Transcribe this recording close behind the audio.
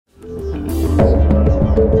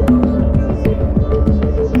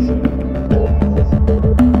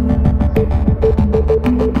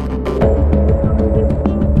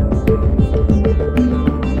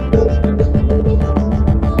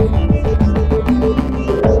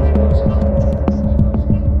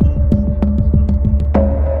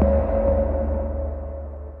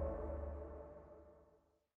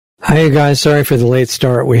Hey guys, sorry for the late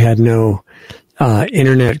start. We had no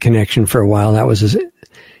internet connection for a while. That was an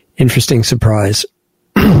interesting surprise.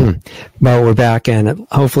 But we're back, and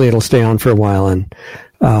hopefully it'll stay on for a while. And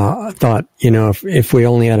I thought, if we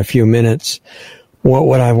only had a few minutes, what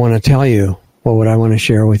would I want to tell you? What would I want to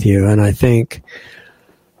share with you? And I think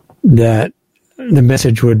that the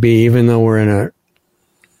message would be, even though we're in an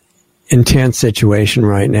intense situation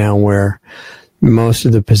right now where most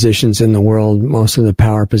of the positions in the world, most of the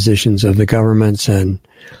power positions of the governments and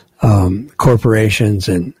corporations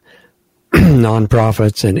and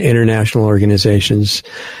nonprofits and international organizations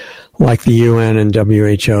like the UN and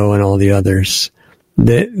WHO and all the others,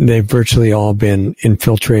 they've virtually all been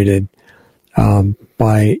infiltrated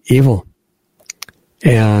by evil.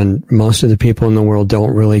 And most of the people in the world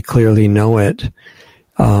don't really clearly know it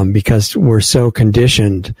because we're so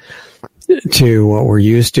conditioned to what we're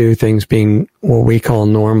used to, things being what we call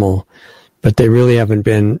normal, but they really haven't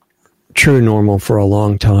been true normal for a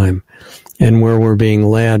long time. And where we're being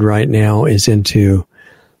led right now is into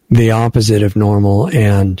the opposite of normal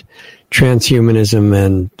and transhumanism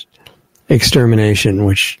and extermination,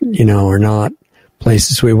 which, are not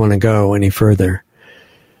places we want to go any further.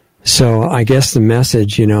 So I guess the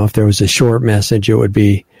message, if there was a short message, it would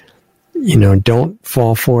be, don't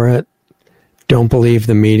fall for it. Don't believe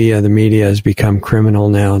the media. The media has become criminal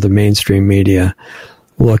now, the mainstream media.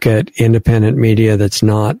 Look at independent media that's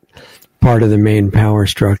not part of the main power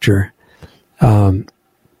structure,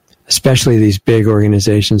 especially these big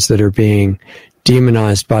organizations that are being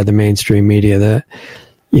demonized by the mainstream media.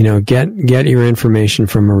 Get your information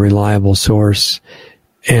from a reliable source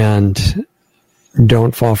and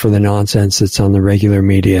don't fall for the nonsense that's on the regular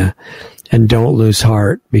media, and don't lose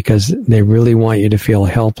heart, because they really want you to feel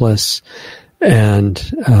helpless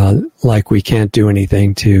and like we can't do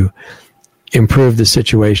anything to improve the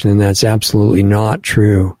situation, and that's absolutely not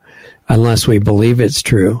true unless we believe it's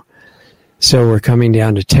true. So we're coming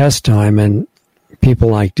down to test time, and people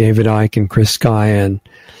like David Icke and Chris Sky and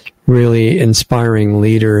really inspiring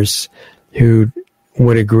leaders who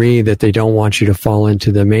would agree that they don't want you to fall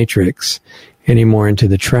into the matrix anymore, into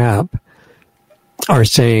the trap, are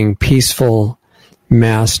saying peaceful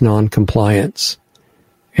mass non-compliance.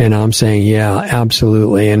 And I'm saying, yeah,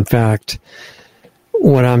 absolutely. In fact,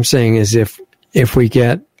 what I'm saying is if we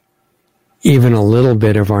get even a little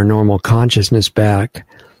bit of our normal consciousness back,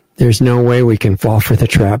 there's no way we can fall for the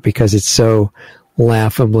trap, because it's so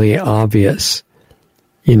laughably obvious.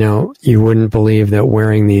 You wouldn't believe that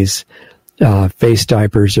wearing these face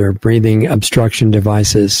diapers or breathing obstruction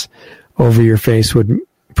devices over your face would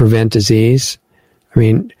prevent disease. I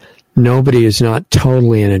mean, nobody who's not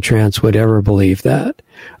totally in a trance would ever believe that,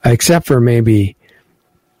 except for maybe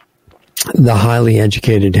the highly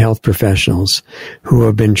educated health professionals who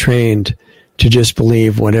have been trained to just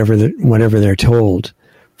believe whatever they're told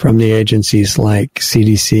from the agencies like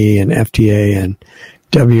CDC and FDA and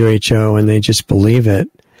WHO, and they just believe it.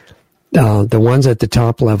 The ones at the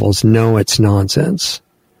top levels know it's nonsense.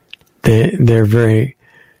 They're very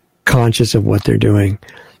conscious of what they're doing,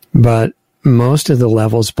 but most of the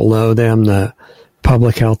levels below them, the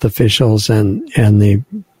public health officials and the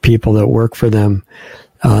people that work for them,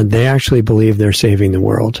 they actually believe they're saving the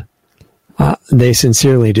world. They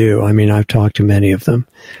sincerely do. I mean, I've talked to many of them,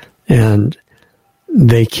 and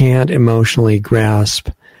they can't emotionally grasp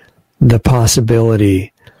the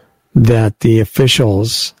possibility that the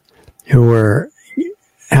officials who are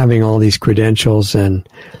having all these credentials and,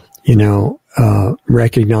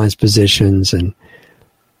 recognized positions and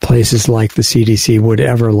places like the CDC would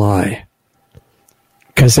ever lie,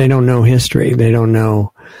 because they don't know history. They don't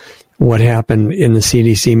know what happened in the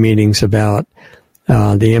CDC meetings about the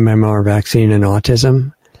MMR vaccine and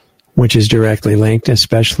autism, which is directly linked,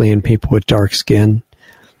 especially in people with dark skin.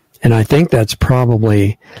 And I think that's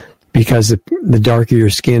probably because the darker your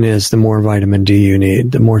skin is, the more vitamin D you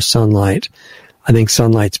need, the more sunlight. I think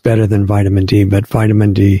sunlight's better than vitamin D, but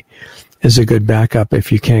vitamin D is a good backup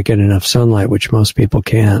if you can't get enough sunlight, which most people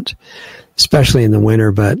can't, especially in the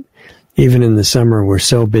winter. But even in the summer, we're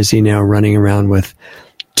so busy now running around with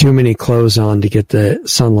too many clothes on to get the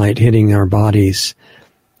sunlight hitting our bodies.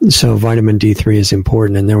 So vitamin D3 is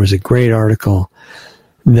important. And there was a great article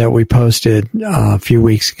that we posted a few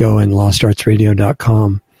weeks ago in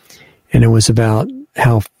LostArtsRadio.com, and it was about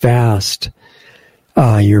how fast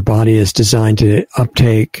your body is designed to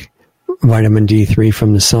uptake vitamin D3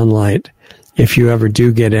 from the sunlight. If you ever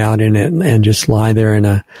do get out in it and just lie there in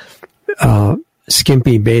a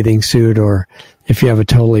skimpy bathing suit, or if you have a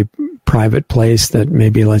totally private place that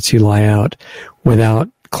maybe lets you lie out without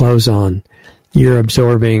clothes on, you're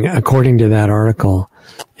absorbing, according to that article,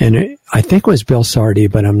 and I think it was Bill Sardi,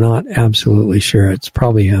 but I'm not absolutely sure. It's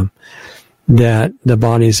probably him, that the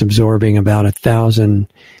body is absorbing about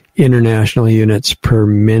 1,000 international units per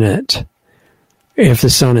minute if the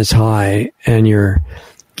sun is high and you're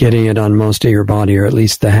getting it on most of your body, or at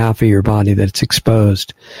least the half of your body that's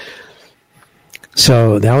exposed.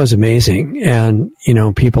 So that was amazing. And,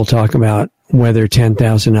 people talk about whether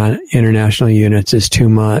 10,000 international units is too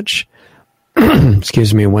much,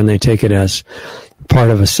 excuse me, when they take it as part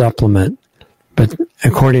of a supplement. But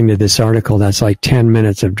according to this article, that's like 10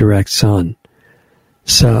 minutes of direct sun.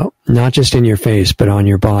 So not just in your face, but on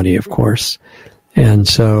your body, of course. And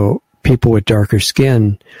so people with darker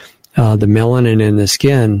skin, the melanin in the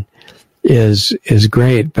skin is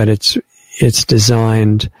great, but it's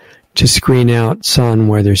designed to screen out sun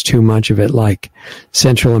where there's too much of it, like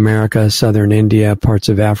Central America, Southern India, parts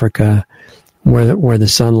of Africa, where the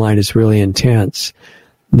sunlight is really intense.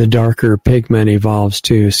 The darker pigment evolves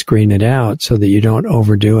to screen it out so that you don't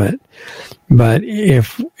overdo it. But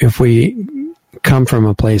if we come from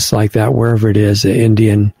a place like that, wherever it is,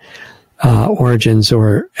 Indian origins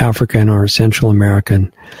or African or Central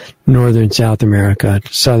American, Northern South America,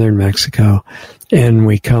 Southern Mexico, and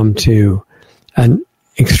we come to an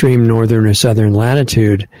extreme northern or southern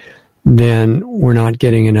latitude, then we're not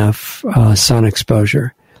getting enough sun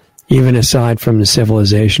exposure, even aside from the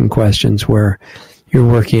civilization questions where you're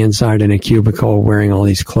working inside in a cubicle wearing all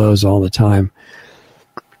these clothes all the time.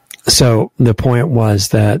 So the point was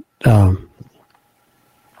that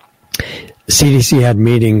CDC had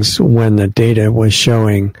meetings when the data was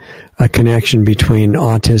showing a connection between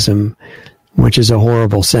autism, which is a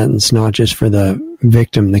horrible sentence, not just for the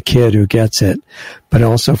victim, the kid who gets it, but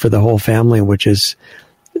also for the whole family, which is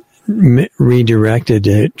redirected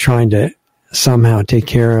to trying to somehow take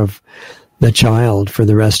care of the child for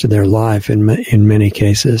the rest of their life in many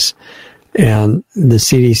cases. And the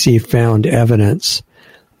CDC found evidence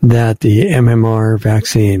that the MMR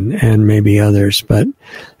vaccine, and maybe others, but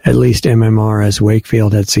at least MMR, as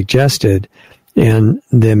Wakefield had suggested, and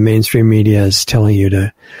the mainstream media is telling you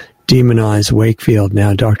to demonize Wakefield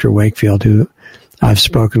now, Dr. Wakefield, who I've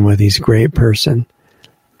spoken with. He's a great person,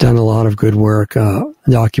 done a lot of good work,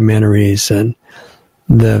 documentaries, and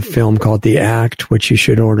the film called The Act, which you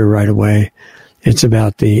should order right away. It's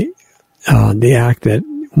about the act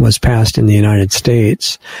that was passed in the United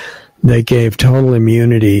States that gave total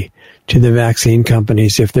immunity to the vaccine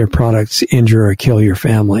companies if their products injure or kill your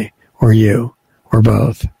family, or you, or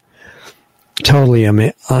both. Totally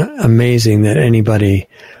amazing that anybody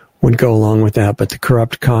would go along with that, but the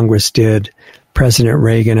corrupt Congress did. President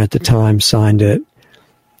Reagan at the time signed it.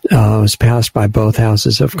 It was passed by both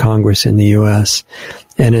houses of Congress in the U.S.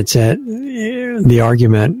 And it's the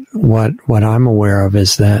argument, what I'm aware of,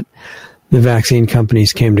 is that the vaccine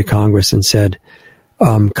companies came to Congress and said,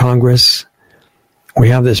 Congress, we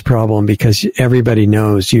have this problem because everybody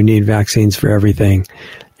knows you need vaccines for everything,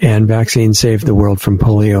 and vaccines saved the world from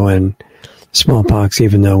polio and smallpox,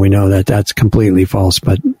 even though we know that that's completely false.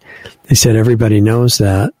 But they said everybody knows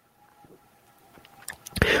that,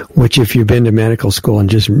 which if you've been to medical school and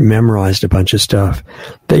just memorized a bunch of stuff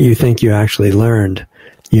that you think you actually learned,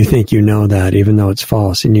 you think you know that, even though it's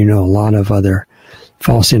false, and you know a lot of other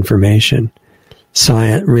false information.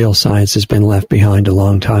 Real science has been left behind a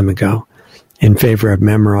long time ago in favor of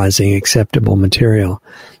memorizing acceptable material.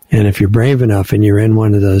 And if you're brave enough and you're in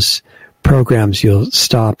one of those programs, you'll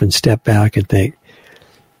stop and step back and think,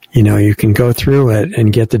 you can go through it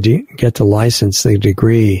and get the license, the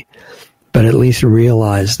degree, but at least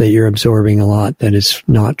realize that you're absorbing a lot that is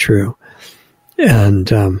not true. And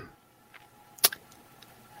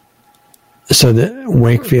so the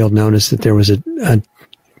Wakefield noticed that there was a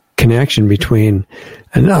connection between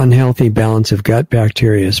an unhealthy balance of gut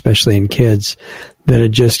bacteria, especially in kids that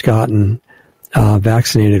had just gotten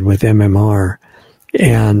vaccinated with MMR,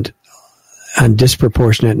 and a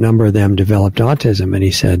disproportionate number of them developed autism. And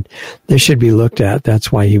he said, this should be looked at.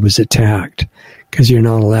 That's why he was attacked, because you're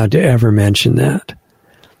not allowed to ever mention that.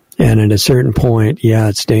 And at a certain point,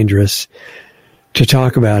 it's dangerous to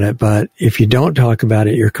talk about it, but if you don't talk about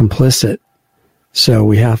it, you're complicit. So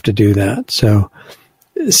we have to do that. So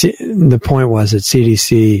the point was that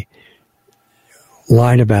CDC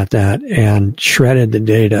lied about that and shredded the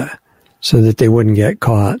data so that they wouldn't get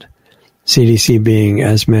caught. CDC being,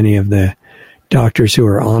 as many of the doctors who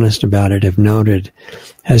are honest about it have noted,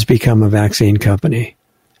 has become a vaccine company.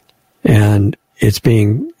 And it's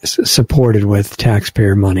being supported with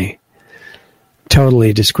taxpayer money.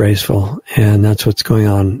 Totally disgraceful. And that's what's going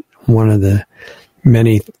on. One of the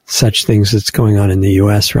many such things that's going on in the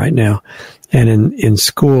U.S. right now. And in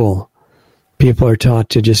school, people are taught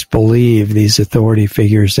to just believe these authority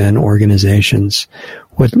figures and organizations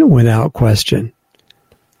without question.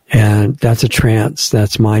 And that's a trance.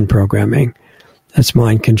 That's mind programming. That's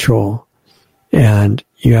mind control. And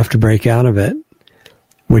you have to break out of it,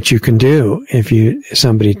 which you can do if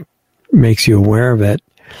somebody makes you aware of it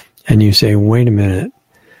and you say, wait a minute,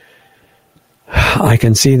 I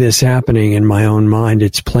can see this happening in my own mind.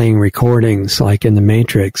 It's playing recordings like in the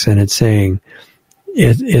Matrix, and it's saying,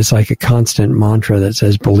 it's like a constant mantra that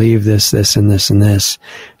says, believe this, this, and this, and this.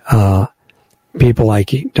 People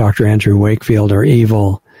like Dr. Andrew Wakefield are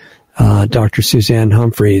evil. Dr. Suzanne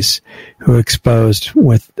Humphreys, who exposed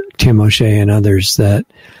with Tim O'Shea and others that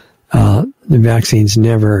the vaccines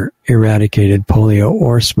never eradicated polio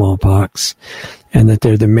or smallpox, and that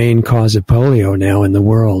they're the main cause of polio now in the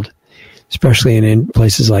world, especially in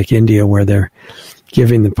places like India where they're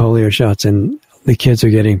giving the polio shots and the kids are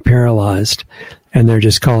getting paralyzed, and they're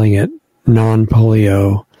just calling it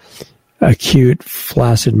non-polio acute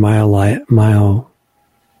flaccid myelitis,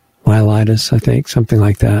 I think, something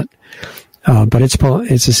like that. But it's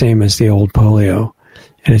the same as the old polio,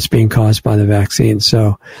 and it's being caused by the vaccine.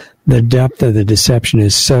 So the depth of the deception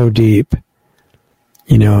is so deep.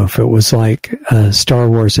 You know, if it was like a Star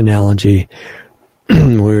Wars analogy,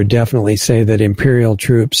 we would definitely say that Imperial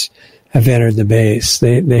troops have entered the base.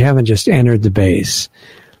 They haven't just entered the base.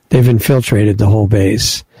 They've infiltrated the whole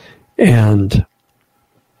base. And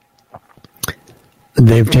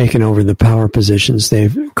they've taken over the power positions.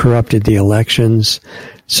 They've corrupted the elections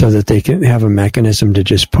so that they can have a mechanism to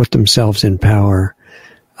just put themselves in power.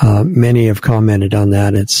 Many have commented on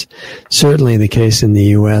that. It's certainly the case in the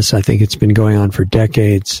U.S. I think it's been going on for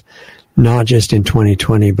decades, not just in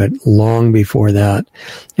 2020, but long before that.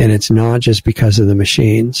 And it's not just because of the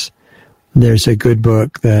machines. There's a good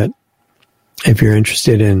book that, if you're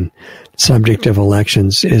interested in subject of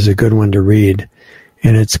elections, is a good one to read.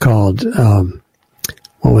 And it's called, Vote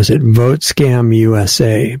Scam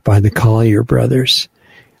USA by the Collier brothers.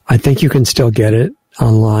 I think you can still get it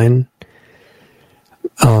online.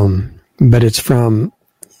 But it's from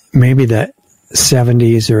maybe the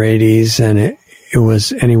 70s or 80s, and it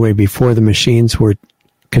was anyway before the machines were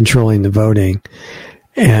controlling the voting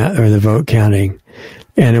or the vote counting.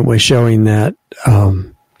 And it was showing that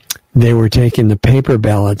they were taking the paper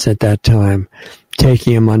ballots at that time,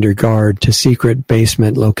 taking them under guard to secret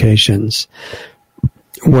basement locations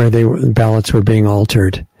where the ballots were being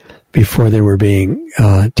altered before they were being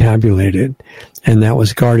tabulated. And that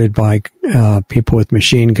was guarded by people with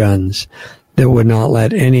machine guns that would not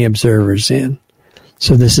let any observers in.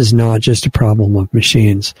 So this is not just a problem of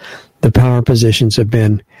machines. The power positions have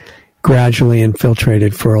been gradually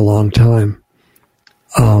infiltrated for a long time.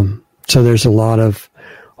 So there's a lot of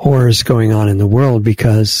horrors going on in the world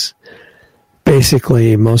because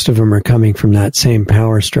basically most of them are coming from that same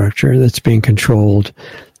power structure that's being controlled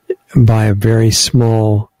by a very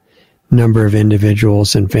small number of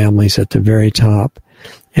individuals and families at the very top.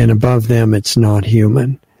 And above them, it's not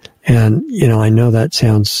human. And, you know, I know that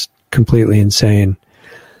sounds completely insane,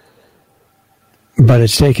 but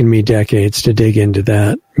it's taken me decades to dig into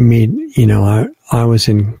that. I was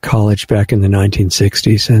in college back in the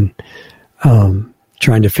 1960s and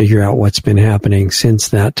trying to figure out what's been happening since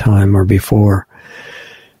that time or before.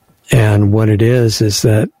 And what it is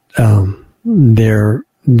that they're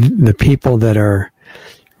the people that are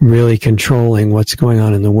really controlling what's going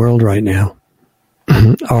on in the world right now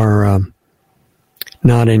are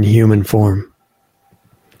not in human form.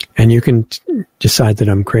 And you can decide that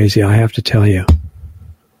I'm crazy. I have to tell you,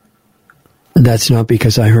 that's not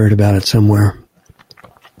because I heard about it somewhere.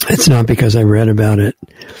 It's not because I read about it.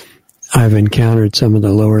 I've encountered some of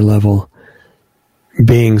the lower level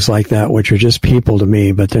beings like that, which are just people to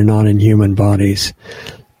me, but they're not in human bodies.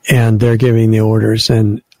 And they're giving the orders.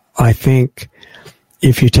 And I think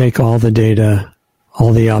if you take all the data,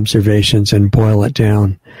 all the observations, and boil it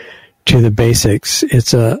down to the basics,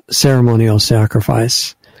 it's a ceremonial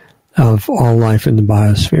sacrifice of all life in the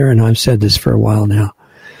biosphere. And I've said this for a while now.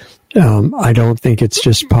 I don't think it's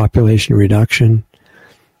just population reduction.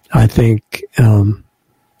 I think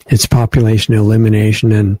it's population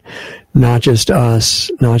elimination, and not just us,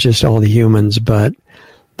 not just all the humans, but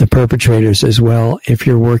the perpetrators as well. If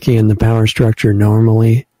you're working in the power structure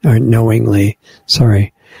knowingly, and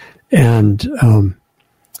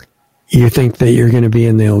you think that you're going to be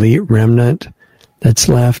in the elite remnant that's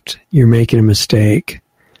left, you're making a mistake.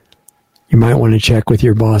 You might want to check with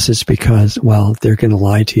your bosses because, well, they're going to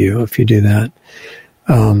lie to you if you do that.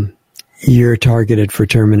 You're targeted for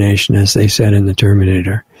termination, as they said in the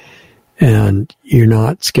Terminator. and you're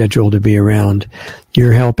not scheduled to be around.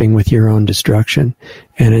 You're helping with your own destruction.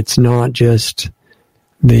 And it's not just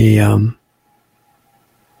the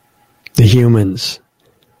humans.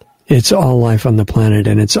 It's all life on the planet,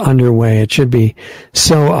 and it's underway. It should be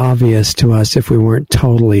so obvious to us if we weren't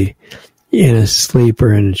totally in a sleep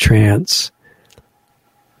or in a trance.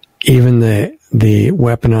 Even the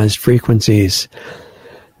weaponized frequencies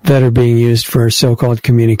that are being used for so-called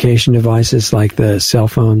communication devices like the cell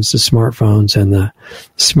phones, the smartphones, and the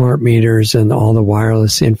smart meters, and all the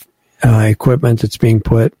wireless equipment that's being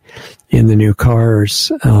put in the new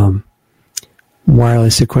cars,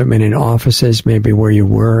 wireless equipment in offices, maybe where you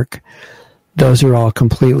work. Those are all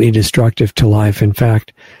completely destructive to life. In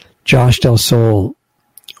fact, Josh Del Sol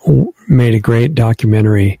made a great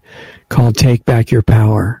documentary called Take Back Your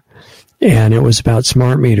Power. And it was about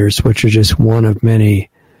smart meters, which are just one of many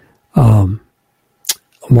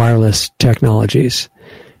wireless technologies.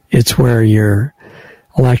 It's where your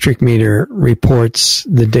electric meter reports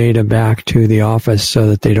the data back to the office so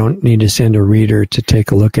that they don't need to send a reader to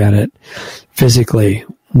take a look at it physically,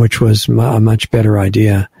 which was a much better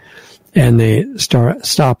idea. And they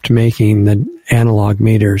stopped making the analog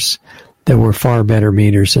meters that were far better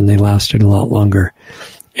meters, and they lasted a lot longer.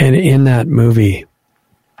 And in that movie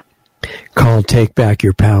called Take Back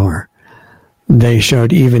Your Power, they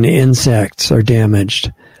showed even insects are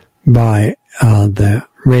damaged by the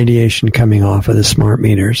radiation coming off of the smart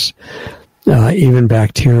meters, even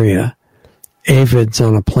bacteria. Aphids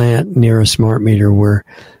on a plant near a smart meter were,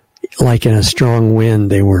 like in a strong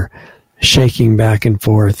wind, they were shaking back and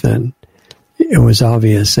forth, and it was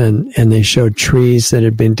obvious. And they showed trees that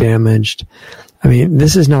had been damaged. I mean,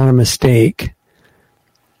 this is not a mistake.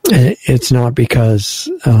 It's not because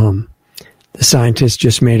the scientists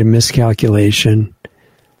just made a miscalculation.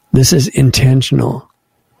 This is intentional.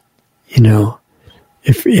 You know,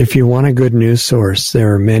 if you want a good news source,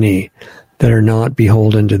 there are many that are not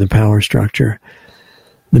beholden to the power structure.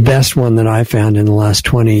 The best one that I found in the last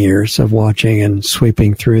 20 years of watching and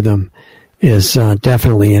sweeping through them is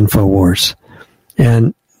definitely InfoWars.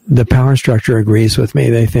 And the power structure agrees with me.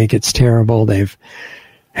 They think it's terrible. They've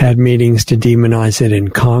had meetings to demonize it in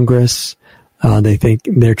Congress. They think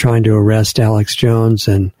they're trying to arrest Alex Jones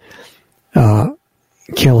and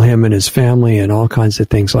kill him and his family, and all kinds of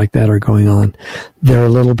things like that are going on. They're a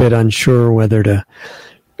little bit unsure whether to,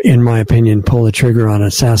 in my opinion, pull the trigger on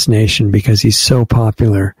assassination because he's so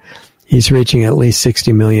popular. He's reaching at least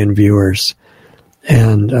 60 million viewers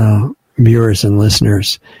and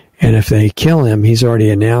listeners. And if they kill him, he's already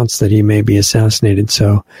announced that he may be assassinated.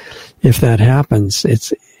 So if that happens,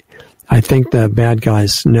 I think the bad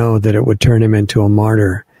guys know that it would turn him into a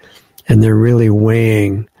martyr, and they're really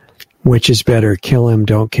weighing which is better, kill him,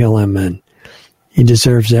 don't kill him, and he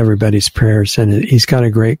deserves everybody's prayers, and he's got a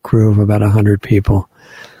great crew of about 100 people.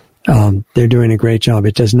 They're doing a great job.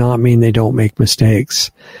 It does not mean they don't make mistakes,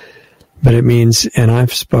 but it means, and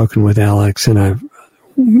I've spoken with Alex, and I've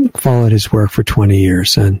followed his work for 20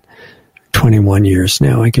 years, and 21 years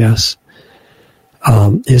now, I guess.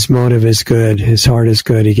 His motive is good. His heart is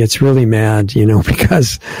good. He gets really mad,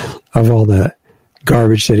 because of all the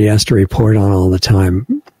garbage that he has to report on all the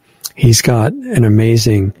time. He's got an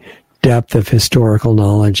amazing depth of historical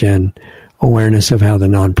knowledge and awareness of how the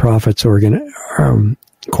nonprofits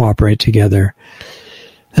cooperate together,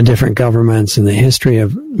 the different governments, and the history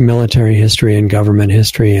of military history and government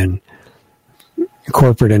history and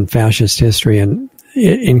corporate and fascist history. And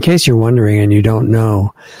in case you're wondering and you don't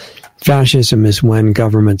know, fascism is when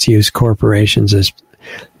governments use corporations as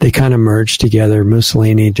they kind of merge together.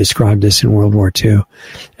 Mussolini described this in World War II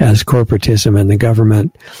as corporatism and the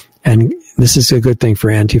government. And this is a good thing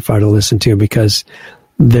for Antifa to listen to, because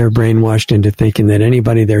they're brainwashed into thinking that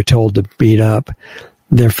anybody they're told to beat up,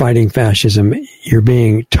 they're fighting fascism. You're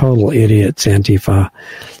being total idiots, Antifa.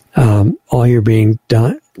 All you're being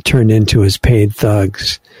turned into is paid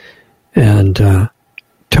thugs, and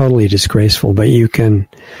totally disgraceful. But you can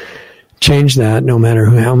change that no matter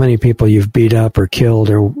how many people you've beat up or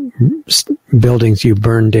killed, or buildings you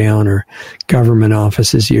burned down, or government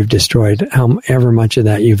offices you've destroyed, however much of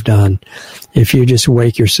that you've done. If you just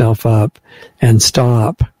wake yourself up and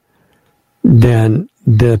stop, then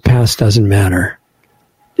the past doesn't matter.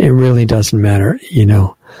 It really doesn't matter.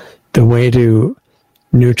 The way to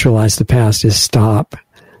neutralize the past is stop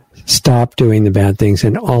doing the bad things.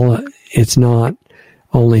 And it's not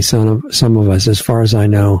only some of us. As far as I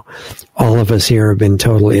know, all of us here have been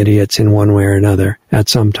total idiots in one way or another at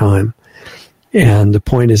some time. And the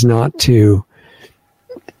point is not to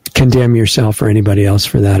condemn yourself or anybody else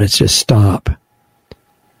for that. It's just stop.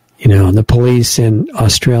 The police in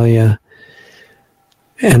Australia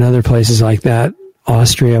and other places like that.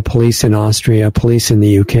 Austria, police in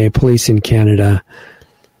the UK, police in Canada.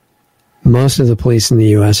 Most of the police in the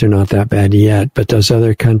U.S. are not that bad yet, but those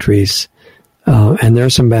other countries, and there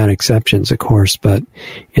are some bad exceptions, of course, but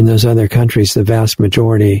in those other countries, the vast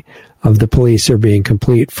majority of the police are being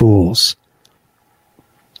complete fools.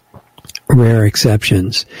 Rare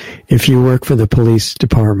exceptions. If you work for the police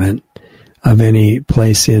department of any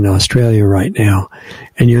place in Australia right now,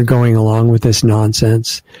 and you're going along with this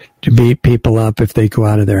nonsense to beat people up if they go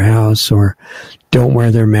out of their house or don't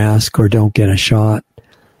wear their mask or don't get a shot,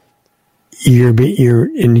 you're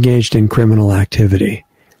engaged in criminal activity.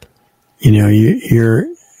 You know, you're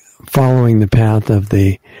following the path of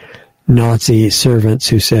the Nazi servants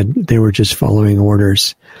who said they were just following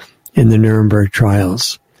orders in the Nuremberg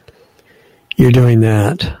trials. You're doing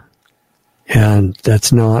that, and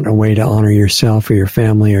that's not a way to honor yourself or your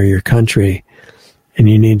family or your country, and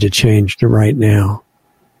you need to change right now.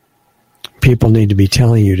 People need to be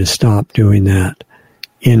telling you to stop doing that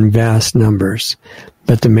in vast numbers.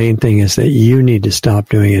 But the main thing is that you need to stop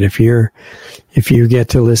doing it. If you get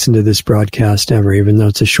to listen to this broadcast ever, even though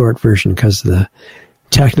it's a short version because of the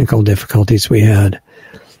technical difficulties we had,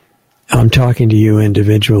 I'm talking to you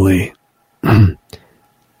individually.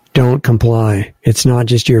 Don't comply. It's not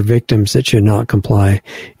just your victims that should not comply.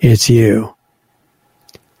 It's you.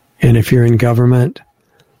 And if you're in government,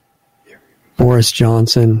 Boris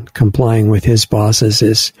Johnson complying with his bosses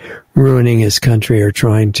is ruining his country, or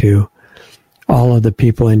trying to. All of the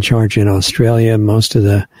people in charge in Australia, most of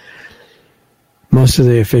the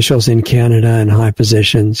officials in Canada in high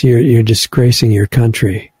positions, you're disgracing your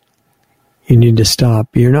country. You need to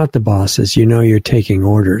stop. You're not the bosses. You know you're taking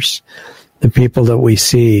orders. The people that we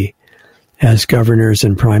see as governors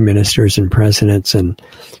and prime ministers and presidents and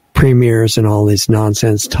premiers and all these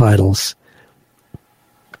nonsense titles,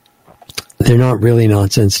 they're not really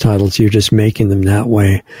nonsense titles. You're just making them that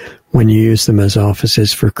way when you use them as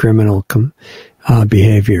offices for criminal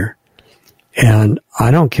behavior. And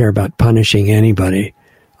I don't care about punishing anybody.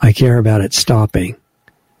 I care about it stopping.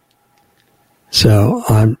 So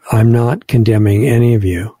I'm not condemning any of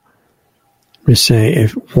you. Just say,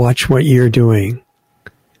 watch what you're doing.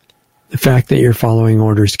 The fact that you're following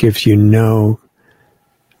orders gives you no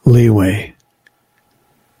leeway.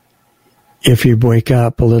 If you wake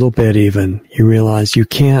up a little bit even, you realize you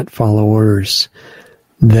can't follow orders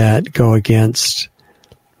that go against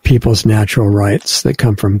people's natural rights that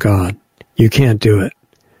come from God. You can't do it.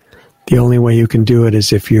 The only way you can do it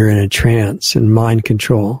is if you're in a trance and mind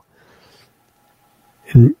control.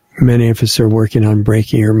 And many of us are working on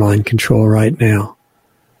breaking your mind control right now.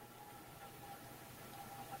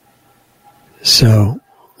 So,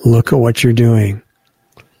 look at what you're doing.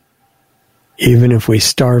 Even if we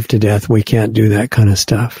starve to death, we can't do that kind of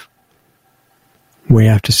stuff. We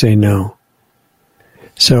have to say no.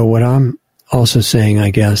 So what I'm also saying,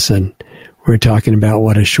 I guess, and we're talking about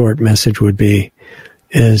what a short message would be,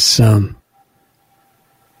 is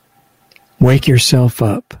wake yourself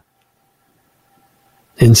up.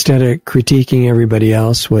 Instead of critiquing everybody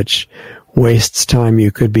else, which wastes time,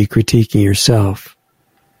 you could be critiquing yourself.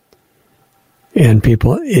 And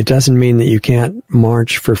people, it doesn't mean that you can't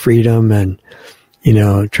march for freedom and,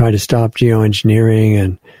 try to stop geoengineering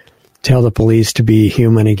and tell the police to be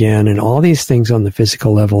human again. And all these things on the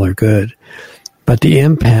physical level are good. But the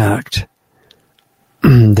impact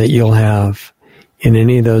that you'll have in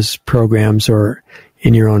any of those programs or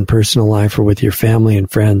in your own personal life or with your family and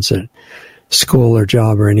friends and school or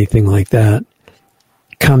job or anything like that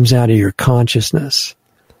comes out of your consciousness.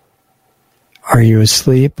 Are you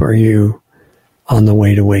asleep? Or are you on the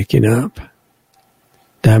way to waking up?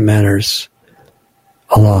 That matters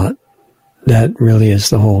a lot. That really is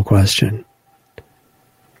the whole question.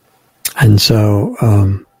 And so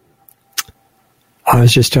I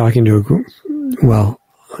was just talking to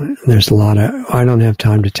there's a lot of, I don't have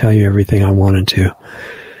time to tell you everything I wanted to.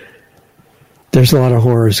 There's a lot of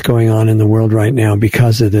horrors going on in the world right now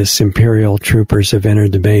because of this. Imperial troopers have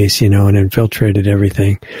entered the base, and infiltrated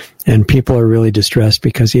everything. And people are really distressed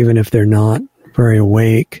because even if they're not very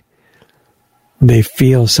awake, they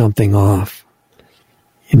feel something off.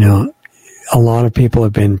 A lot of people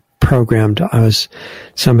have been programmed.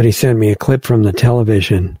 Somebody sent me a clip from the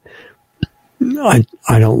television. I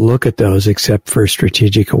don't look at those except for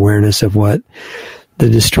strategic awareness of what the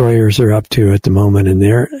destroyers are up to at the moment, and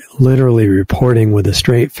they're literally reporting with a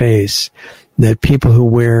straight face that people who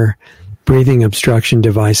wear breathing obstruction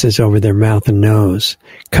devices over their mouth and nose,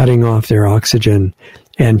 cutting off their oxygen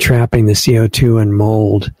and trapping the CO2 and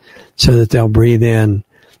mold so that they'll breathe in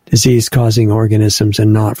disease-causing organisms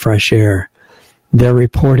and not fresh air, they're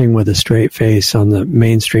reporting with a straight face on the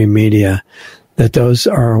mainstream media that those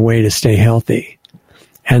are a way to stay healthy,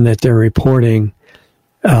 and that they're reporting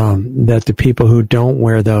that the people who don't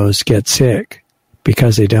wear those get sick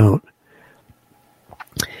because they don't.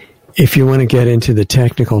 If you want to get into the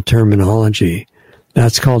technical terminology,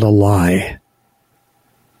 that's called a lie.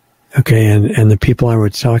 Okay, and the people I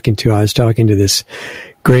was talking to this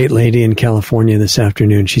great lady in California this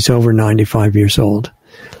afternoon. She's over 95 years old,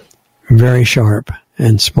 very sharp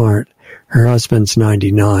and smart. Her husband's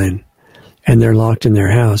 99, and they're locked in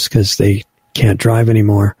their house because they can't drive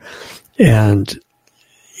anymore. And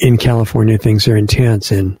in California, things are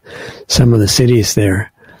intense in some of the cities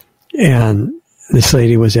there. And this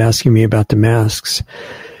lady was asking me about the masks,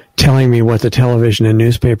 telling me what the television and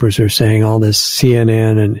newspapers are saying, all this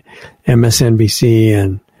CNN and MSNBC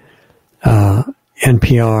and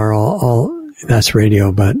NPR, all that's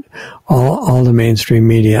radio, but all the mainstream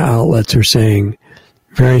media outlets are saying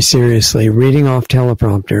very seriously, reading off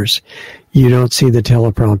teleprompters. You don't see the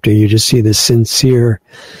teleprompter, you just see the sincere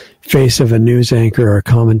face of a news anchor or a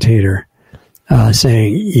commentator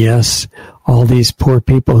saying, yes, all these poor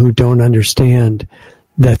people who don't understand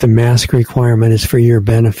that the mask requirement is for your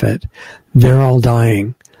benefit, they're all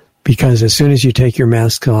dying because as soon as you take your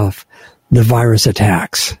mask off, the virus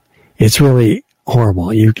attacks. It's really horrible.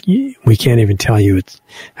 We can't even tell you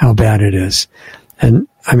how bad it is. And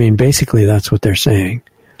I mean, basically that's what they're saying.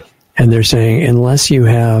 And they're saying, unless you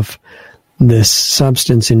have this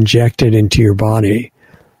substance injected into your body,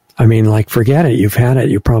 I mean, like, forget it. You've had it.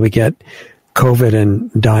 You probably get COVID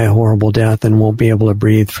and die a horrible death and won't be able to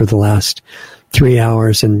breathe for the last 3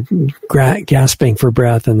 hours and gasping for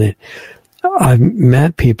breath. And I've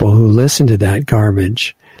met people who listen to that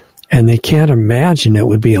garbage and they can't imagine it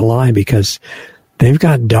would be a lie because they've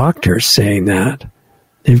got doctors saying that.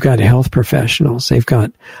 They've got health professionals. They've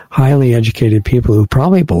got highly educated people who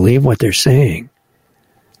probably believe what they're saying.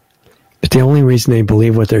 But the only reason they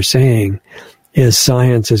believe what they're saying is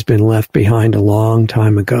science has been left behind a long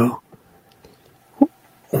time ago.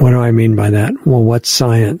 What do I mean by that? Well, what's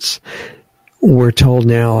science? We're told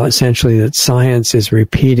now essentially that science is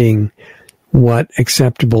repeating what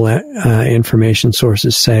acceptable information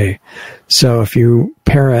sources say. So if you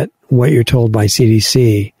parrot what you're told by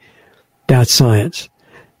CDC, that's science.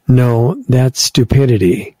 No, that's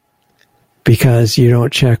stupidity because you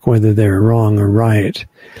don't check whether they're wrong or right,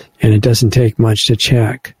 and it doesn't take much to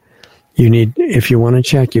check. If you want to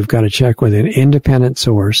check, you've got to check with an independent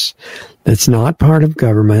source that's not part of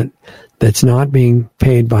government, that's not being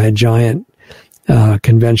paid by a giant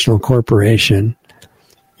conventional corporation.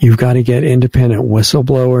 You've got to get independent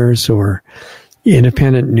whistleblowers or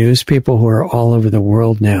independent news people who are all over the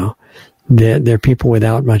world now. They're people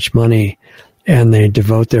without much money, and they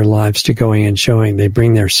devote their lives to going and showing. They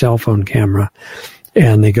bring their cell phone camera,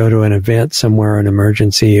 and they go to an event somewhere, an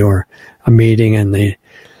emergency or a meeting, and they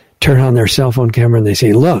turn on their cell phone camera and they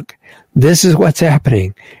say, look, this is what's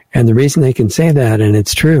happening. And the reason they can say that, and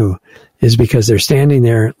it's true, is because they're standing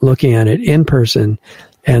there looking at it in person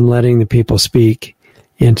and letting the people speak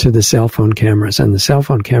into the cell phone cameras. And the cell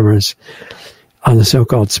phone cameras on the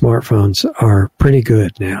so-called smartphones are pretty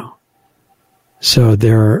good now. So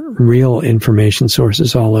there are real information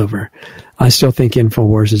sources all over. I still think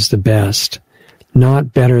InfoWars is the best.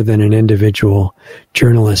 Not better than an individual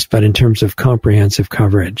journalist, but in terms of comprehensive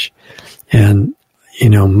coverage. And,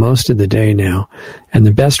 most of the day now. And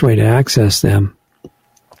the best way to access them,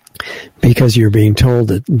 because you're being told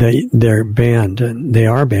that they're banned, and they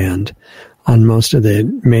are banned on most of the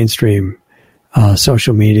mainstream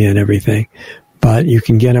social media and everything. But you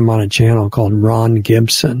can get them on a channel called Ron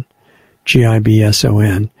Gibson,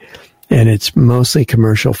 Gibson, and it's mostly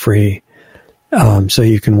commercial free. So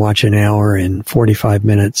you can watch an hour in 45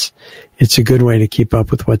 minutes. It's a good way to keep up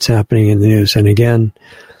with what's happening in the news. And again,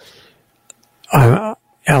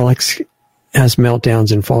 Alex has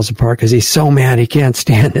meltdowns and falls apart because he's so mad he can't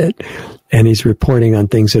stand it. And he's reporting on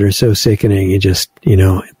things that are so sickening. He just,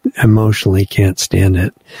 emotionally can't stand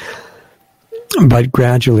it. But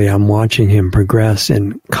gradually I'm watching him progress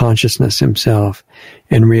in consciousness himself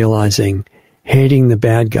and realizing hating the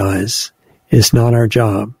bad guys is not our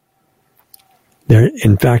job.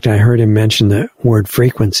 In fact, I heard him mention the word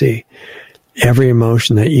frequency. Every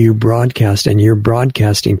emotion that you broadcast, and you're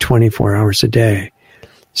broadcasting 24 hours a day,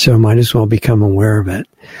 so might as well become aware of it.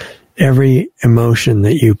 Every emotion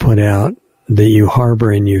that you put out, that you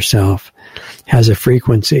harbor in yourself, has a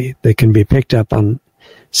frequency that can be picked up on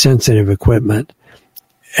sensitive equipment,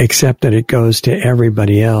 except that it goes to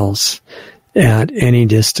everybody else at any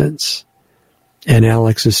distance. And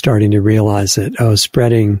Alex is starting to realize that,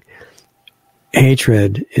 spreading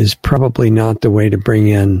hatred is probably not the way to bring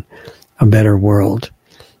in a better world.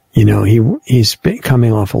 You know, he's been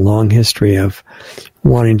coming off a long history of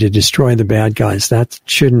wanting to destroy the bad guys. That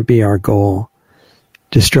shouldn't be our goal.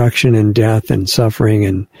 Destruction and death and suffering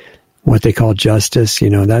and what they call justice, you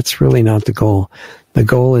know, that's really not the goal. The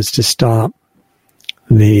goal is to stop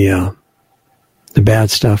the bad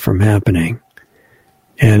stuff from happening.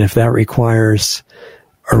 And if that requires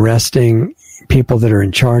arresting people that are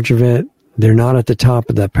in charge of it, they're not at the top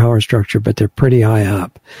of that power structure, but they're pretty high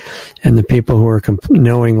up. And the people who are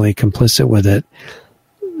knowingly complicit with it,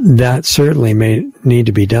 that certainly may need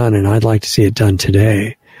to be done, and I'd like to see it done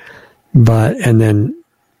today. And then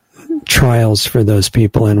trials for those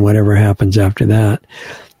people and whatever happens after that.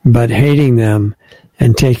 But hating them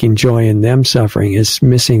and taking joy in them suffering is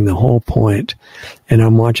missing the whole point. And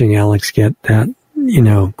I'm watching Alex get that, you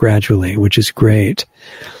know, gradually, which is great.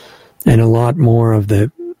 And a lot more of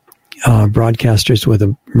the broadcasters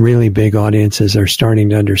with really big audiences are starting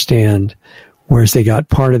to understand, whereas they got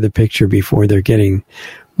part of the picture before, they're getting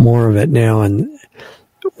more of it now. And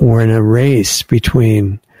we're in a race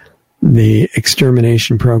between the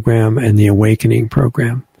extermination program and the awakening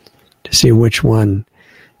program to see which one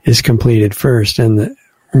is completed first. And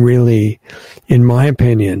really, in my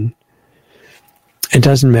opinion, it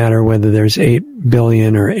doesn't matter whether there's 8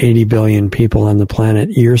 billion or 80 billion people on the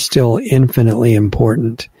planet. You're still infinitely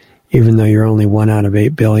important, even though you're only 1 out of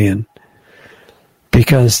 8 billion.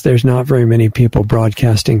 Because there's not very many people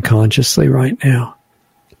broadcasting consciously right now.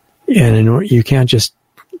 And you can't just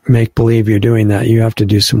make believe you're doing that. You have to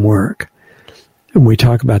do some work. And we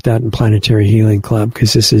talk about that in Planetary Healing Club,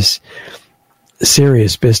 because this is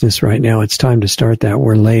serious business right now. It's time to start that.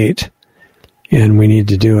 We're late, and we need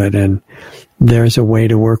to do it. And there's a way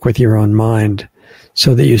to work with your own mind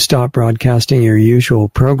so that you stop broadcasting your usual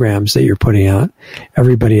programs that you're putting out.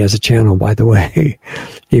 Everybody has a channel, by the way.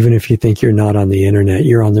 Even if you think you're not on the internet,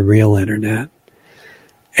 you're on the real internet.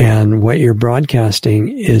 And what you're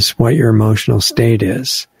broadcasting is what your emotional state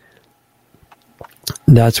is.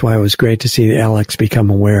 That's why it was great to see Alex become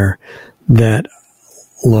aware that,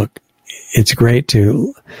 look, it's great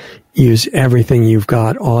to use everything you've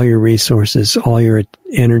got, all your resources, all your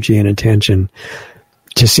energy and attention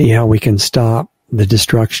to see how we can stop the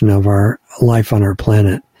destruction of our life on our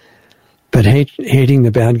planet. But hating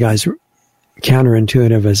the bad guys,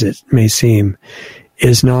 counterintuitive as it may seem,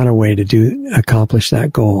 is not a way to accomplish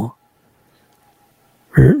that goal.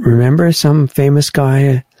 Remember some famous guy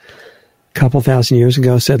a couple thousand years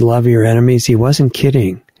ago said, love your enemies? He wasn't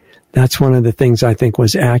kidding. That's one of the things I think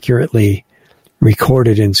was accurately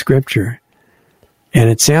recorded in Scripture. And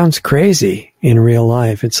it sounds crazy in real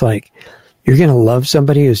life. It's like, you're going to love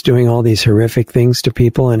somebody who's doing all these horrific things to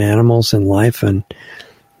people and animals and life and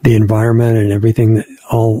the environment and everything,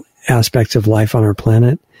 all aspects of life on our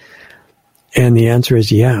planet? And the answer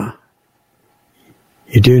is, yeah,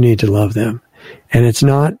 you do need to love them. And it's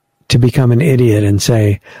not to become an idiot and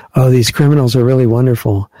say, oh, these criminals are really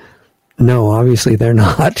wonderful. No, obviously they're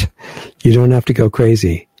not. You don't have to go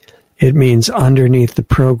crazy. It means underneath the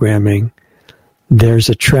programming, there's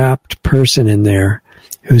a trapped person in there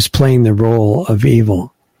who's playing the role of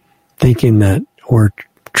evil, thinking that, or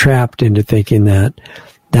trapped into thinking that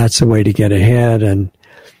that's the way to get ahead and,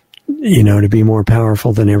 you know, to be more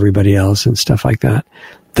powerful than everybody else and stuff like that.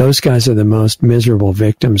 Those guys are the most miserable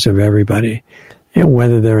victims of everybody. And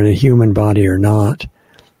whether they're in a human body or not,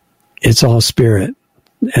 it's all spirit.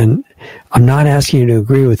 And I'm not asking you to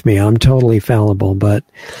agree with me. I'm totally fallible. But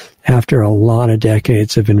after a lot of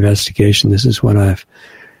decades of investigation, this is what I've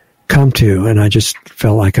come to. And I just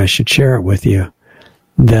felt like I should share it with you.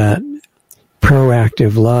 That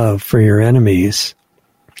proactive love for your enemies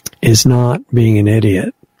is not being an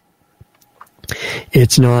idiot.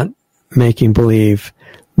 It's not making believe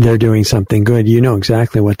they're doing something good. You know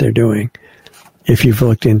exactly what they're doing. If you've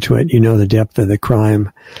looked into it, you know the depth of the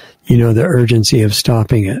crime. You know the urgency of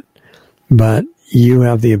stopping it. But you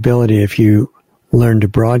have the ability, if you learn to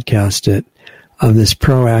broadcast it, of this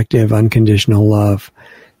proactive, unconditional love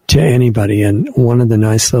to anybody. And one of the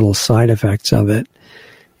nice little side effects of it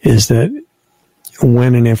is that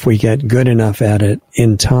when and if we get good enough at it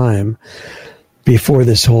in time, before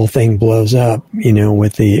this whole thing blows up, you know,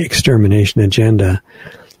 with the extermination agenda,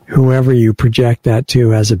 whoever you project that to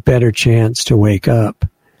has a better chance to wake up.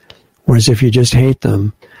 Whereas if you just hate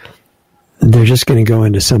them, they're just going to go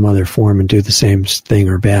into some other form and do the same thing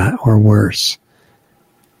or bad or worse.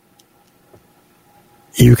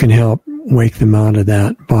 You can help wake them out of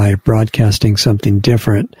that by broadcasting something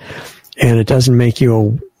different. And it doesn't make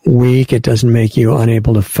you weak. It doesn't make you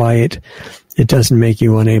unable to fight. It doesn't make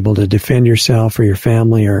you unable to defend yourself or your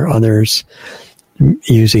family or others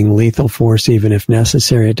using lethal force, even if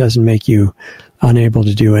necessary. It doesn't make you unable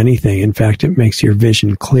to do anything. In fact, it makes your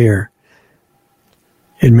vision clear.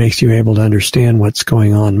 It makes you able to understand what's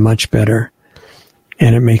going on much better.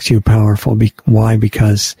 And it makes you powerful. Why?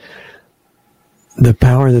 Because the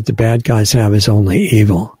power that the bad guys have is only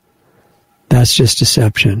evil. That's just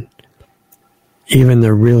deception. Even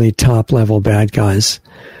the really top-level bad guys,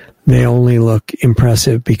 they only look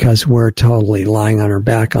impressive because we're totally lying on our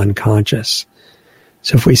back unconscious.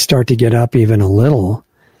 So if we start to get up even a little,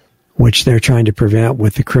 which they're trying to prevent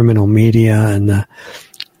with the criminal media and the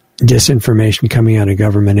disinformation coming out of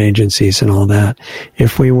government agencies and all that,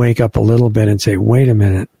 if we wake up a little bit and say, wait a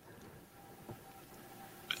minute,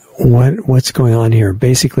 what's going on here?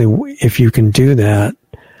 Basically, if you can do that,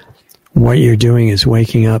 what you're doing is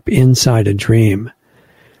waking up inside a dream.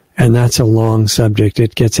 And that's a long subject.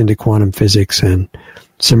 It gets into quantum physics and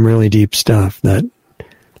some really deep stuff that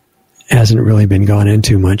hasn't really been gone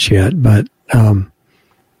into much yet. But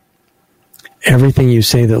everything you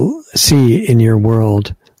see in your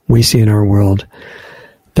world, we see in our world,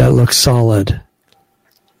 that looks solid,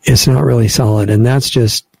 it's not really solid. And that's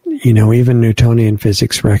just, even Newtonian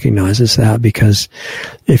physics recognizes that, because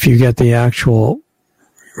if you get the actual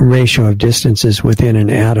ratio of distances within an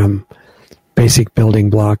atom, basic building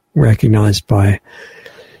block recognized by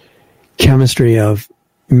chemistry of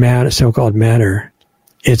matter, so-called matter,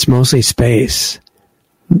 it's mostly space.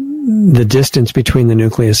 The distance between the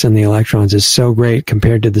nucleus and the electrons is so great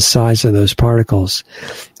compared to the size of those particles.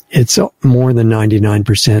 It's more than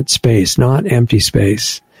 99% space, not empty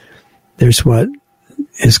space. There's what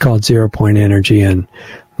is called zero-point energy, and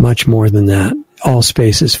much more than that. All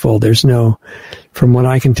space is full. From what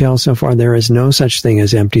I can tell so far, there is no such thing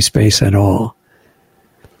as empty space at all.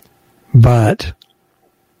 But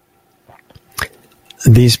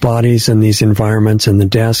these bodies and these environments and the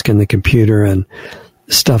desk and the computer and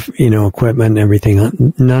stuff, equipment and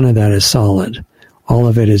everything, none of that is solid. All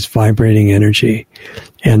of it is vibrating energy.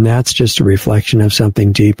 And that's just a reflection of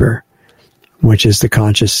something deeper, which is the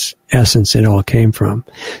conscious essence it all came from.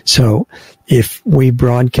 So if we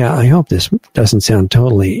broadcast, I hope this doesn't sound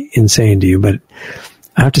totally insane to you, but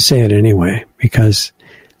I have to say it anyway, because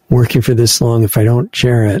working for this long, if I don't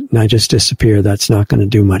share it and I just disappear, that's not going to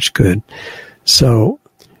do much good. So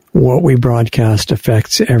what we broadcast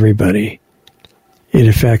affects everybody. It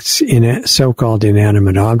affects so-called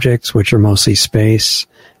inanimate objects, which are mostly space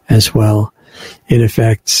as well. It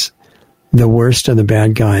affects the worst of the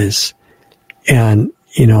bad guys. And,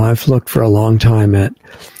 I've looked for a long time at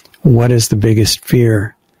what is the biggest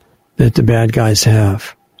fear that the bad guys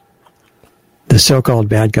have. The so-called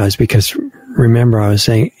bad guys, because remember I was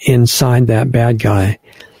saying inside that bad guy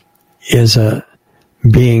is a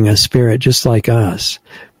spirit just like us,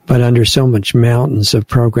 but under so much mountains of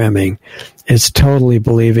programming, it's totally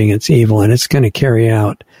believing it's evil, and it's going to carry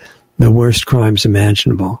out the worst crimes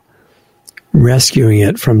imaginable. Rescuing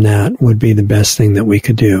it from that would be the best thing that we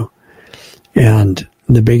could do. And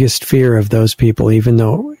the biggest fear of those people, even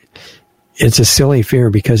though it's a silly fear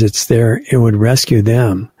because it would rescue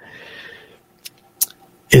them,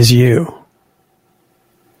 is you.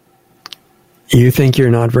 You think you're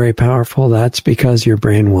not very powerful? That's because you're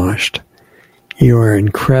brainwashed. You are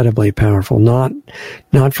incredibly powerful, not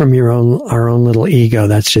from our own little ego.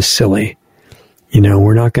 That's just silly.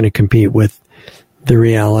 We're not going to compete with the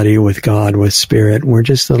reality, with God, with spirit. We're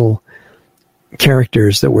just little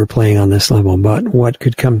characters that we're playing on this level. But what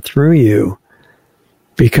could come through you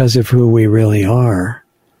because of who we really are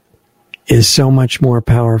is so much more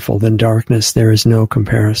powerful than darkness. There is no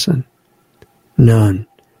comparison. None.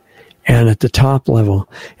 And at the top level,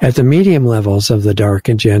 at the medium levels of the dark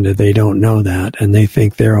agenda, they don't know that, and they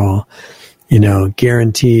think they're all,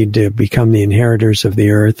 guaranteed to become the inheritors of the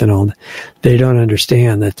earth and all. They don't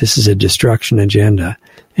understand that this is a destruction agenda.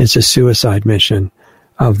 It's a suicide mission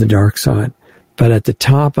of the dark side. But at the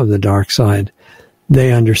top of the dark side,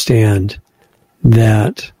 they understand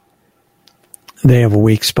that they have a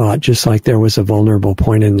weak spot, just like there was a vulnerable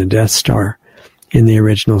point in the Death Star in the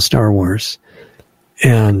original Star Wars.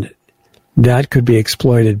 And that could be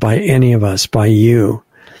exploited by any of us, by you,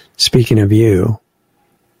 speaking of you.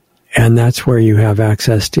 And that's where you have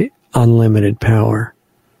access to unlimited power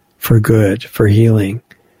for good, for healing,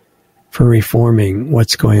 for reforming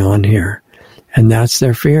what's going on here. And that's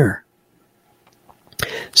their fear.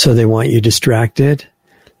 So they want you distracted.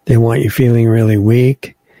 They want you feeling really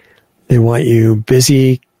weak. They want you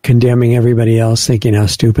busy condemning everybody else, thinking how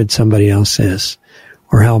stupid somebody else is,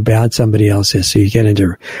 or how bad somebody else is. So you get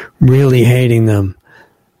into really hating them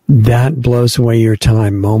that blows away your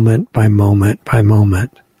time moment by moment by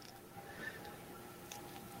moment.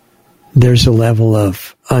 There's a level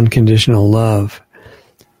of unconditional love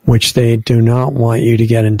which they do not want you to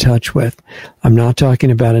get in touch with. I'm not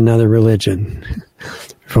talking about another religion.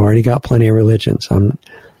 We've already got plenty of religions. I'm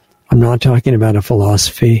not talking about a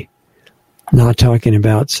philosophy. I'm not talking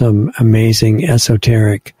about some amazing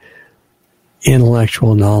esoteric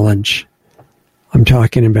intellectual knowledge. I'm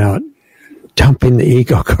talking about dumping the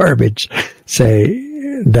ego garbage.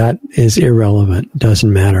 Say, that is irrelevant,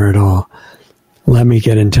 doesn't matter at all. Let me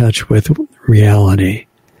get in touch with reality,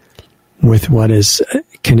 with what is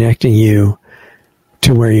connecting you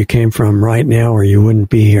to where you came from right now, or you wouldn't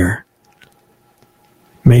be here.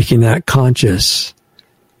 Making that conscious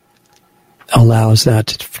allows that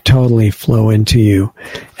to totally flow into you.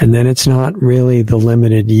 And then it's not really the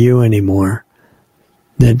limited you anymore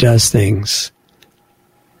that does things.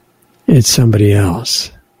 It's somebody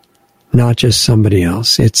else. Not just somebody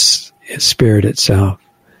else. It's spirit itself.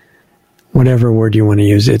 Whatever word you want to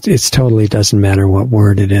use, it totally doesn't matter what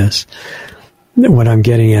word it is. What I'm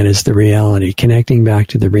getting at is the reality, connecting back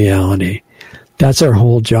to the reality. That's our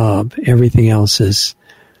whole job. Everything else is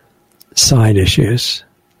side issues.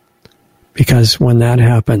 Because when that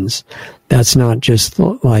happens, that's not just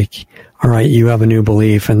like, all right, you have a new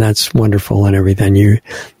belief and that's wonderful and everything.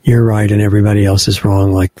 You're right and everybody else is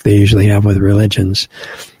wrong, like they usually have with religions.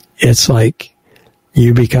 It's like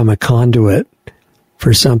you become a conduit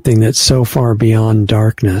for something that's so far beyond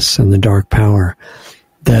darkness and the dark power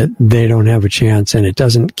that they don't have a chance, and it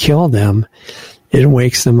doesn't kill them. It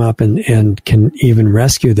wakes them up and can even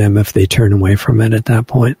rescue them if they turn away from it at that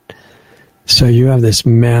point. So you have this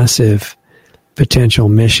massive potential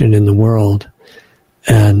mission in the world,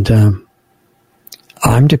 and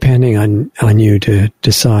I'm depending on you to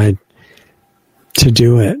decide to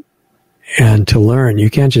do it and to learn. You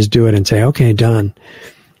can't just do it and say, okay, done.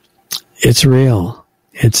 It's real.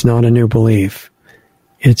 It's not a new belief.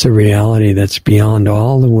 It's a reality that's beyond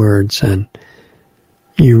all the words, and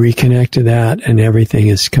you reconnect to that and everything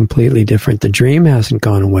is completely different. The dream hasn't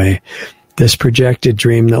gone away. This projected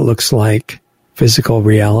dream that looks like physical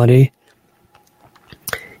reality,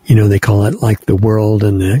 you know, they call it like the world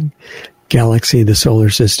and the galaxy, the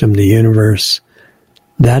solar system, the universe.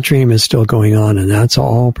 That dream is still going on, and that's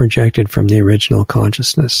all projected from the original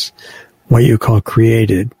consciousness, what you call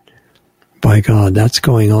created by God. That's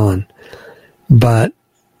going on. But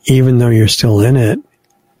even though you're still in it,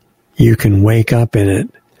 you can wake up in it,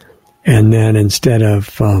 and then instead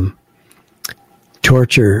of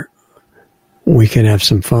torture, we can have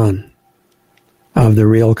some fun of the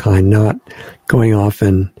real kind, not going off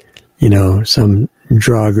and, you know, some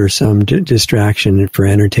drug or some distraction for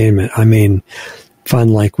entertainment. I mean, fun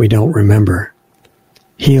like we don't remember.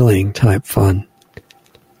 Healing type fun.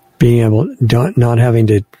 Being able, not having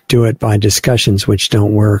to do it by discussions which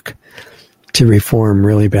don't work to reform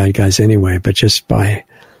really bad guys anyway, but just by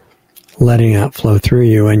letting that flow through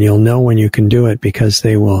you, and you'll know when you can do it because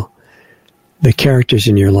the characters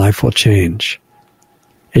in your life will change.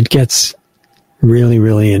 It gets really,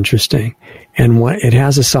 really interesting. And it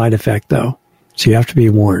has a side effect though. So you have to be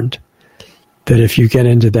warned that if you get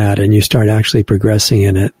into that and you start actually progressing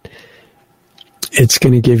in it, it's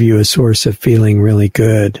going to give you a source of feeling really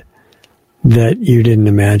good that you didn't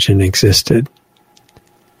imagine existed.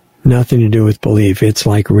 Nothing to do with belief. It's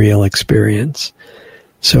like real experience.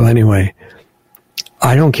 So anyway,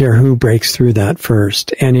 I don't care who breaks through that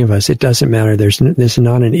first. Any of us. It doesn't matter. This is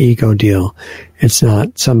not an ego deal. It's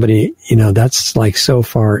not somebody, you know, that's like so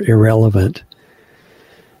far irrelevant.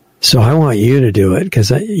 So I want you to do it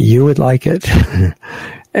because you would like it.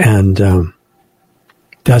 And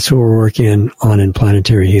that's what we're working on in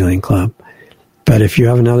Planetary Healing Club. But if you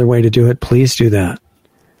have another way to do it, please do that.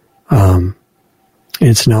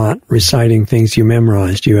 It's not reciting things you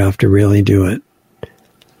memorized. You have to really do it.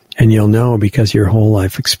 And you'll know because your whole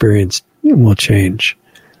life experience will change.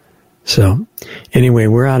 So anyway,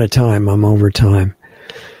 we're out of time. I'm over time.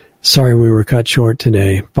 Sorry we were cut short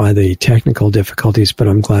today by the technical difficulties, but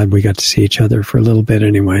I'm glad we got to see each other for a little bit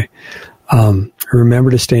anyway.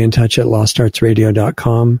 Remember to stay in touch at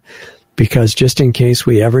lostartsradio.com, because just in case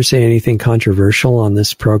we ever say anything controversial on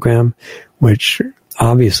this program, which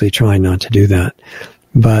obviously try not to do that,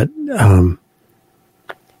 but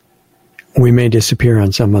we may disappear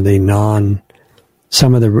on some of the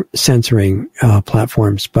censoring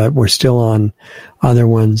platforms, but we're still on other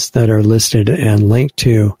ones that are listed and linked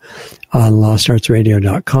to on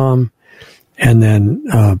lostartsradio.com. And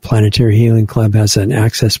then Planetary Healing Club has an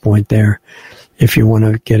access point there if you want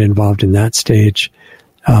to get involved in that stage.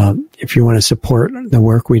 If you want to support the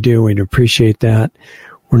work we do, we'd appreciate that.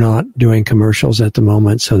 We're not doing commercials at the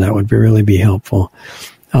moment, so that would really be helpful.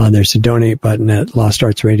 There's a donate button at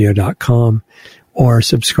lostartsradio.com or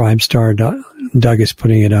Subscribestar. Doug is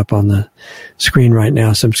putting it up on the screen right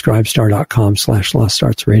now,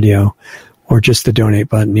 subscribestar.com/lostartsradio, or just the donate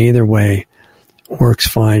button. Either way works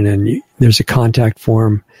fine, and there's a contact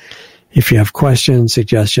form. If you have questions,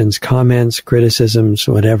 suggestions, comments, criticisms,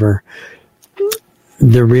 whatever,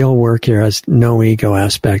 the real work here has no ego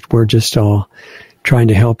aspect. We're just all trying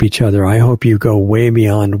to help each other. I hope you go way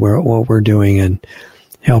beyond what we're doing and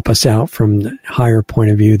help us out from the higher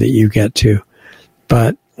point of view that you get to.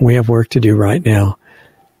 But we have work to do right now.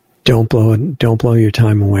 Don't blow your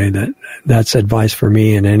time away. That's advice for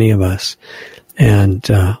me and any of us. And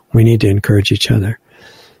we need to encourage each other.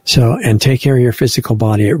 So, and take care of your physical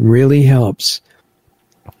body. It really helps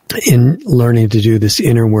in learning to do this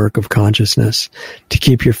inner work of consciousness to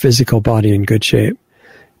keep your physical body in good shape.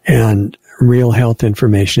 And real health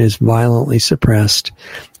information is violently suppressed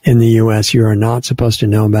in the U.S. You are not supposed to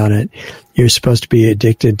know about it. You're supposed to be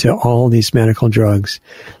addicted to all these medical drugs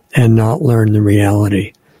and not learn the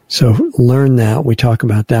reality. So learn that. We talk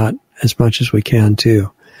about that as much as we can too.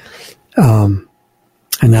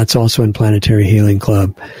 And that's also in Planetary Healing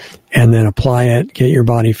Club. And then apply it, get your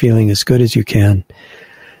body feeling as good as you can,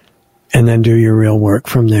 and then do your real work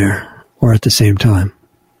from there or at the same time.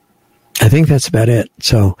 I think that's about it.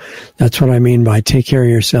 So that's what I mean by take care of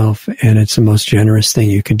yourself, and it's the most generous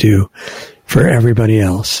thing you could do for everybody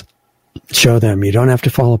else. Show them you don't have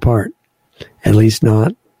to fall apart, at least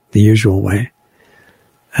not the usual way.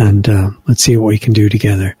 And let's see what we can do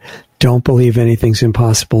together. Don't believe anything's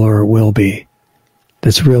impossible or it will be.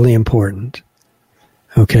 That's really important.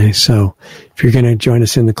 Okay, so if you're going to join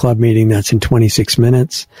us in the club meeting, that's in 26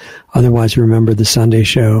 minutes. Otherwise, remember the Sunday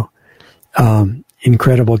show.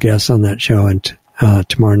 Incredible guests on that show, and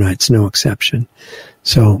tomorrow night's no exception.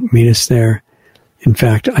 So meet us there. In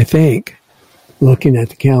fact, I think, looking at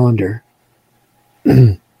the calendar,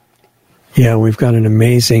 yeah, we've got an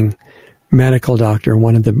amazing medical doctor,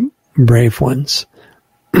 one of the brave ones,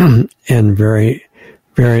 and very,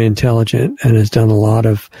 very intelligent, and has done a lot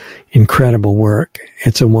of incredible work.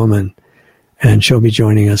 It's a woman, and she'll be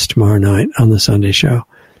joining us tomorrow night on the Sunday show.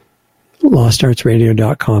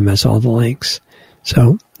 LostArtsRadio.com has all the links.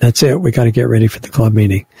 So that's it. We got to get ready for the club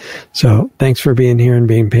meeting. So thanks for being here and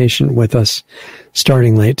being patient with us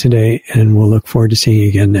starting late today, and we'll look forward to seeing you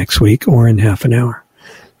again next week or in half an hour.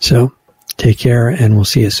 So take care, and we'll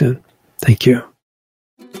see you soon. Thank you.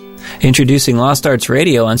 Introducing Lost Arts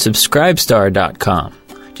Radio on Subscribestar.com.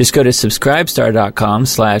 Just go to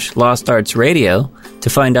Subscribestar.com/LostArtsRadio to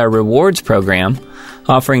find our rewards program,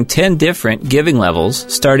 offering 10 different giving levels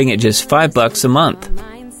starting at just $5 a month.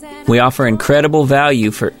 We offer incredible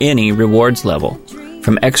value for any rewards level,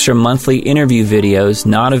 from extra monthly interview videos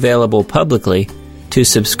not available publicly to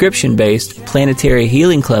subscription-based Planetary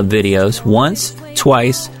Healing Club videos once,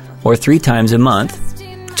 twice, or 3 times a month,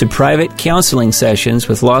 to private counseling sessions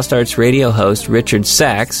with Lost Arts Radio host Richard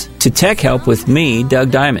Sachs, to tech help with me,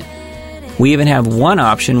 Doug Diamond. We even have one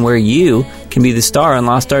option where you can be the star on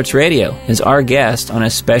Lost Arts Radio as our guest on a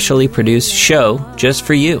specially produced show just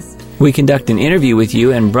for you. We conduct an interview with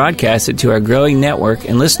you and broadcast it to our growing network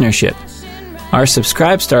and listenership. Our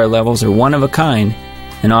Subscribestar levels are one of a kind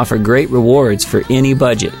and offer great rewards for any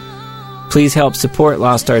budget. Please help support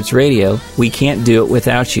Lost Arts Radio. We can't do it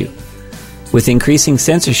without you. With increasing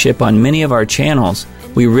censorship on many of our channels,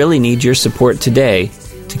 we really need your support today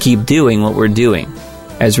to keep doing what we're doing.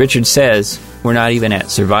 As Richard says, we're not even at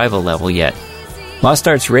survival level yet. Lost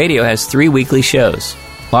Arts Radio has 3 weekly shows.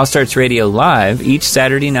 Lost Arts Radio Live each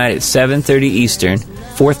Saturday night at 7:30 Eastern,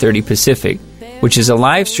 4:30 Pacific, which is a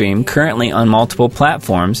live stream currently on multiple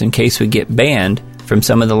platforms in case we get banned from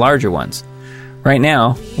some of the larger ones. Right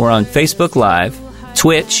now, we're on Facebook Live,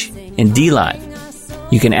 Twitch, and DLive.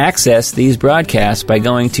 You can access these broadcasts by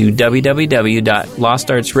going to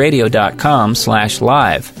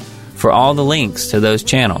www.lostartsradio.com/live for all the links to those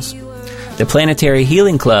channels. The Planetary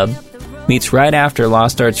Healing Club meets right after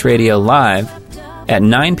Lost Arts Radio Live at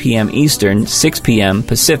 9 p.m. Eastern, 6 p.m.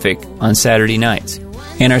 Pacific on Saturday nights.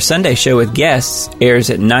 And our Sunday show with guests airs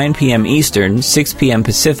at 9 p.m. Eastern, 6 p.m.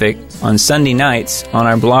 Pacific on Sunday nights on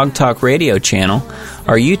our Blog Talk Radio channel,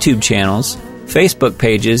 our YouTube channels, Facebook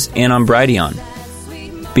pages, and on Brighteon.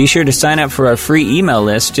 Be sure to sign up for our free email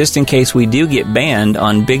list just in case we do get banned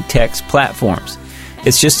on big tech's platforms.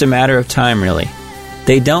 It's just a matter of time, really.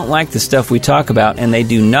 They don't like the stuff we talk about, and they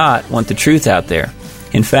do not want the truth out there.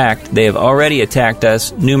 In fact, they have already attacked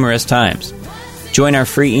us numerous times. Join our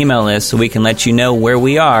free email list so we can let you know where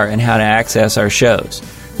we are and how to access our shows.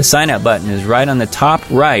 The sign-up button is right on the top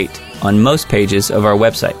right on most pages of our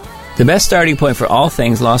website. The best starting point for all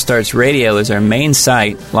things Lost Arts Radio is our main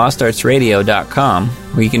site, lostartsradio.com,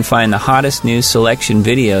 where you can find the hottest news selection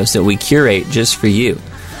videos that we curate just for you.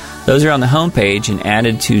 Those are on the homepage and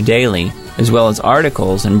added to daily, as well as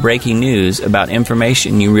articles and breaking news about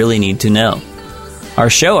information you really need to know. Our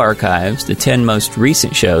show archives, the 10 most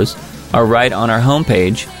recent shows, are right on our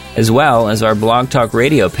homepage, as well as our Blog Talk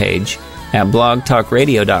Radio page at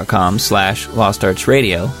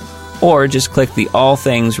blogtalkradio.com/lostartsradio, or just click the All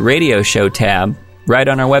Things Radio Show tab right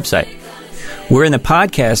on our website. We're in the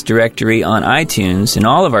podcast directory on iTunes, and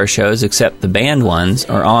all of our shows, except the banned ones,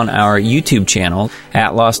 are on our YouTube channel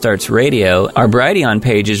at Lost Arts Radio. Our Brighteon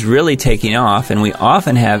page is really taking off, and we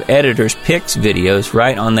often have editors' picks videos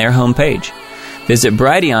right on their homepage. Visit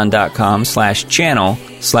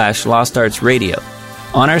brighteon.com/channel/LostArtsRadio.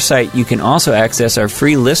 On our site, you can also access our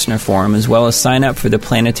free listener forum as well as sign up for the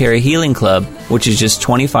Planetary Healing Club, which is just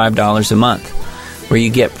 $25 a month, where you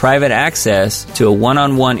get private access to a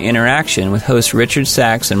one-on-one interaction with host Richard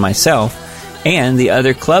Sachs and myself and the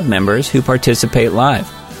other club members who participate live.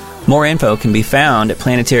 More info can be found at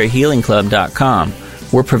planetaryhealingclub.com.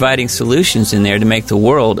 We're providing solutions in there to make the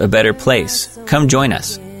world a better place. Come join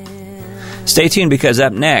us. Stay tuned, because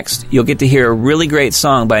up next, you'll get to hear a really great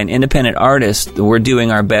song by an independent artist that we're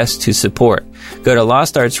doing our best to support. Go to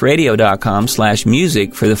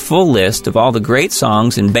lostartsradio.com/music for the full list of all the great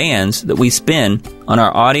songs and bands that we spin on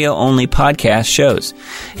our audio-only podcast shows.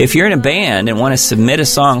 If you're in a band and want to submit a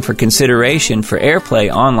song for consideration for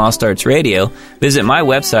airplay on Lost Arts Radio, visit my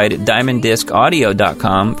website at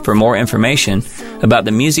diamonddiscaudio.com for more information about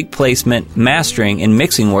the music placement, mastering, and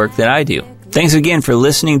mixing work that I do. Thanks again for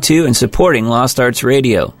listening to and supporting Lost Arts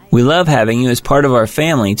Radio. We love having you as part of our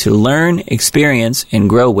family to learn, experience, and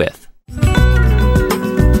grow with.